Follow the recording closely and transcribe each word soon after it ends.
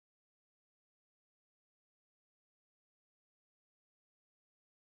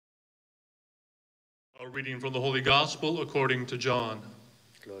A reading from the Holy Gospel according to John.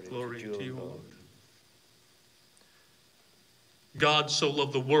 Glory to you, Lord. God so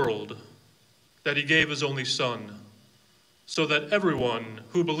loved the world that he gave his only Son, so that everyone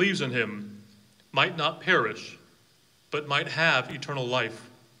who believes in him might not perish, but might have eternal life.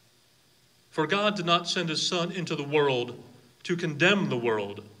 For God did not send his Son into the world to condemn the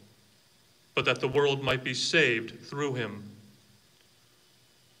world, but that the world might be saved through him.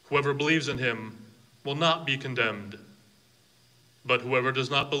 Whoever believes in him will not be condemned, but whoever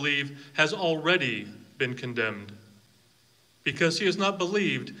does not believe has already been condemned, because he has not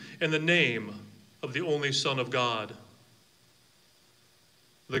believed in the name of the only Son of God.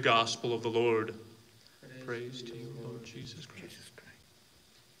 The Gospel of the Lord. Praise to you, Lord Jesus Christ.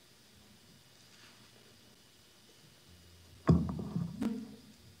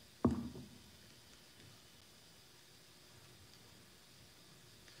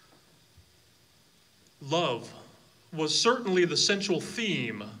 Love was certainly the central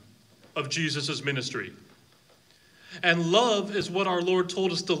theme of Jesus' ministry. And love is what our Lord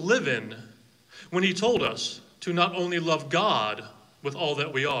told us to live in when he told us to not only love God with all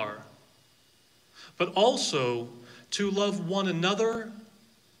that we are, but also to love one another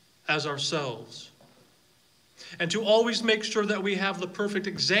as ourselves. And to always make sure that we have the perfect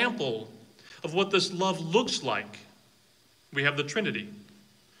example of what this love looks like. We have the Trinity,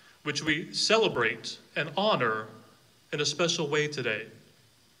 which we celebrate and honor in a special way today.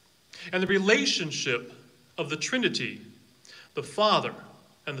 And the relationship of the Trinity, the Father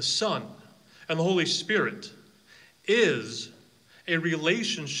and the Son and the Holy Spirit, is a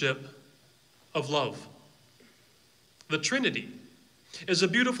relationship of love. The Trinity is a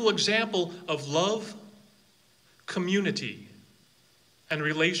beautiful example of love, community, and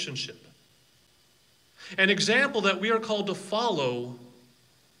relationship. An example that we are called to follow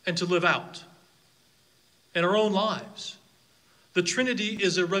and to live out in our own lives. The Trinity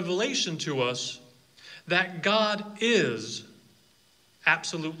is a revelation to us that God is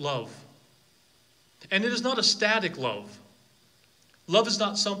absolute love. And it is not a static love. Love is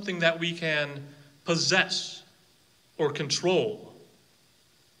not something that we can possess or control.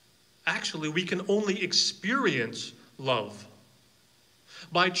 Actually, we can only experience love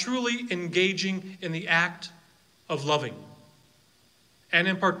by truly engaging in the act of loving and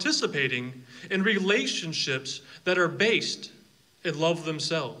in participating in relationships that are based in love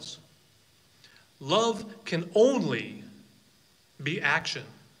themselves. Love can only be action.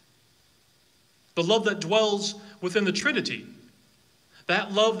 The love that dwells within the Trinity,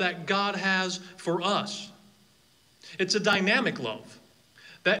 that love that God has for us. It's a dynamic love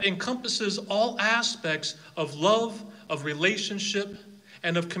that encompasses all aspects of love, of relationship,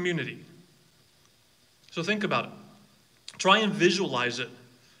 and of community. So think about it. Try and visualize it.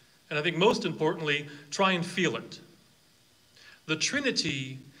 And I think most importantly, try and feel it. The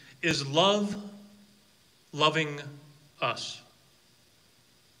Trinity is love loving us.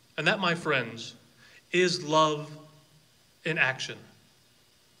 And that, my friends, is love in action.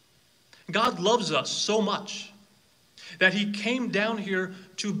 God loves us so much that he came down here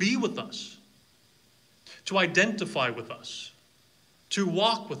to be with us, to identify with us, to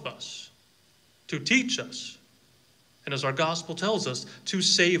walk with us, to teach us, and as our gospel tells us, to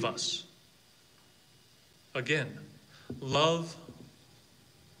save us. Again, love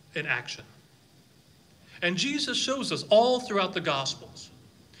in action. And Jesus shows us all throughout the Gospels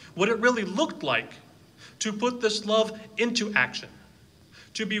what it really looked like to put this love into action,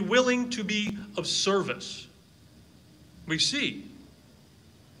 to be willing to be of service. We see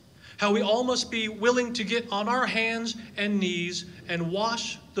how we all must be willing to get on our hands and knees and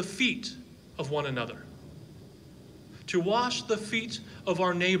wash the feet of one another, to wash the feet of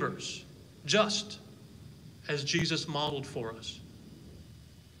our neighbors, just as Jesus modeled for us.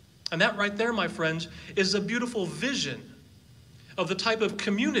 And that right there, my friends, is a beautiful vision of the type of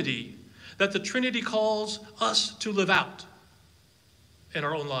community that the Trinity calls us to live out in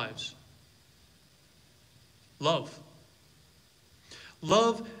our own lives. Love.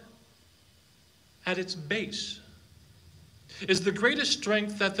 Love at its base is the greatest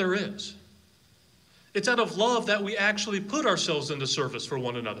strength that there is. It's out of love that we actually put ourselves into service for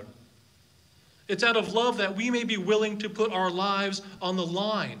one another. It's out of love that we may be willing to put our lives on the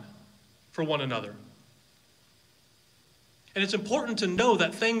line for one another. And it's important to know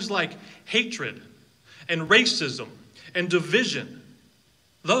that things like hatred and racism and division,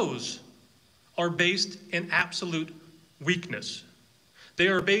 those are based in absolute weakness. They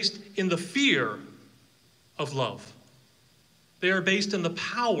are based in the fear of love. They are based in the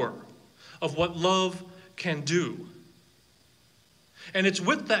power of what love can do. And it's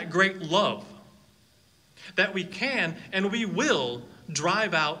with that great love that we can and we will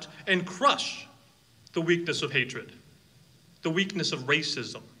drive out and crush the weakness of hatred, the weakness of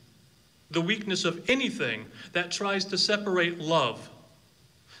racism, the weakness of anything that tries to separate love,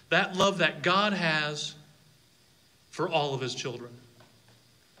 that love that God has for all of his children.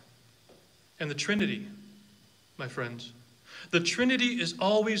 And the Trinity, my friends, the Trinity is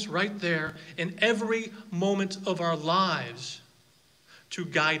always right there in every moment of our lives to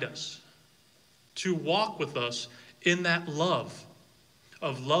guide us, to walk with us in that love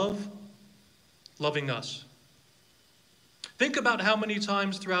of love loving us. Think about how many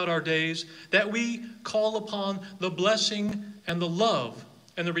times throughout our days that we call upon the blessing and the love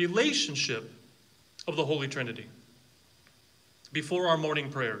and the relationship of the Holy Trinity before our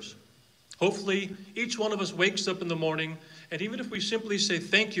morning prayers. Hopefully, each one of us wakes up in the morning, and even if we simply say,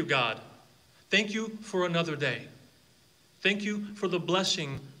 "Thank you, God. Thank you for another day. Thank you for the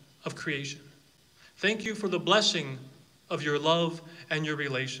blessing of creation. Thank you for the blessing of your love and your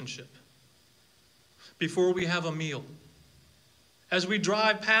relationship." Before we have a meal, as we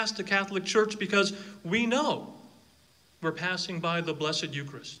drive past the Catholic Church, because we know we're passing by the Blessed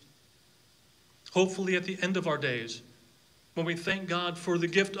Eucharist. Hopefully at the end of our days, when we thank God for the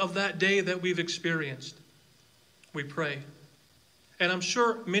gift of that day that we've experienced, we pray. And I'm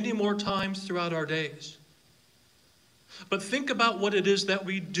sure many more times throughout our days. But think about what it is that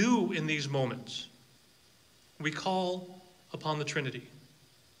we do in these moments. We call upon the Trinity,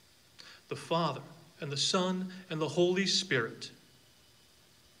 the Father and the Son and the Holy Spirit.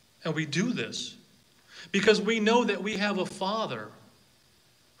 And we do this because we know that we have a Father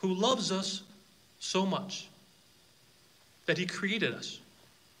who loves us so much that he created us.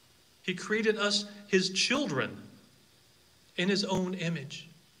 He created us, his children, in his own image,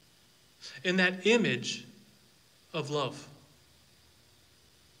 in that image of love.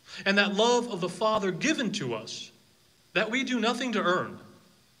 And that love of the Father given to us, that we do nothing to earn.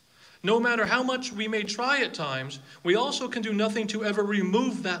 No matter how much we may try at times, we also can do nothing to ever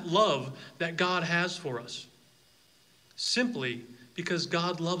remove that love that God has for us. Simply because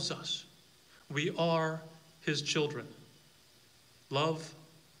God loves us. We are his children.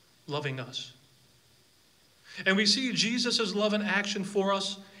 Loving us. And we see Jesus' love in action for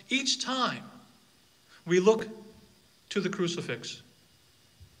us each time we look to the crucifix.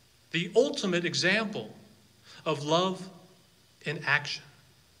 The ultimate example of love in action.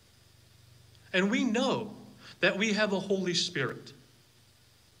 And we know that we have a Holy Spirit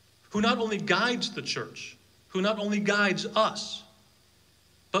who not only guides the church, who not only guides us,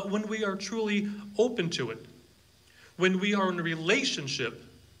 but when we are truly open to it, when we are in a relationship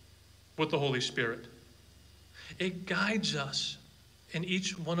with the Holy Spirit, it guides us in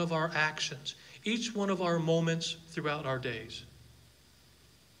each one of our actions, each one of our moments throughout our days.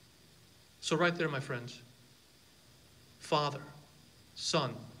 So right there, my friends, Father,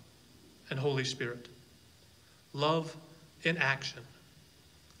 Son, and Holy Spirit. Love in action.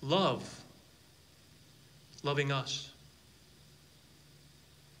 Loving us.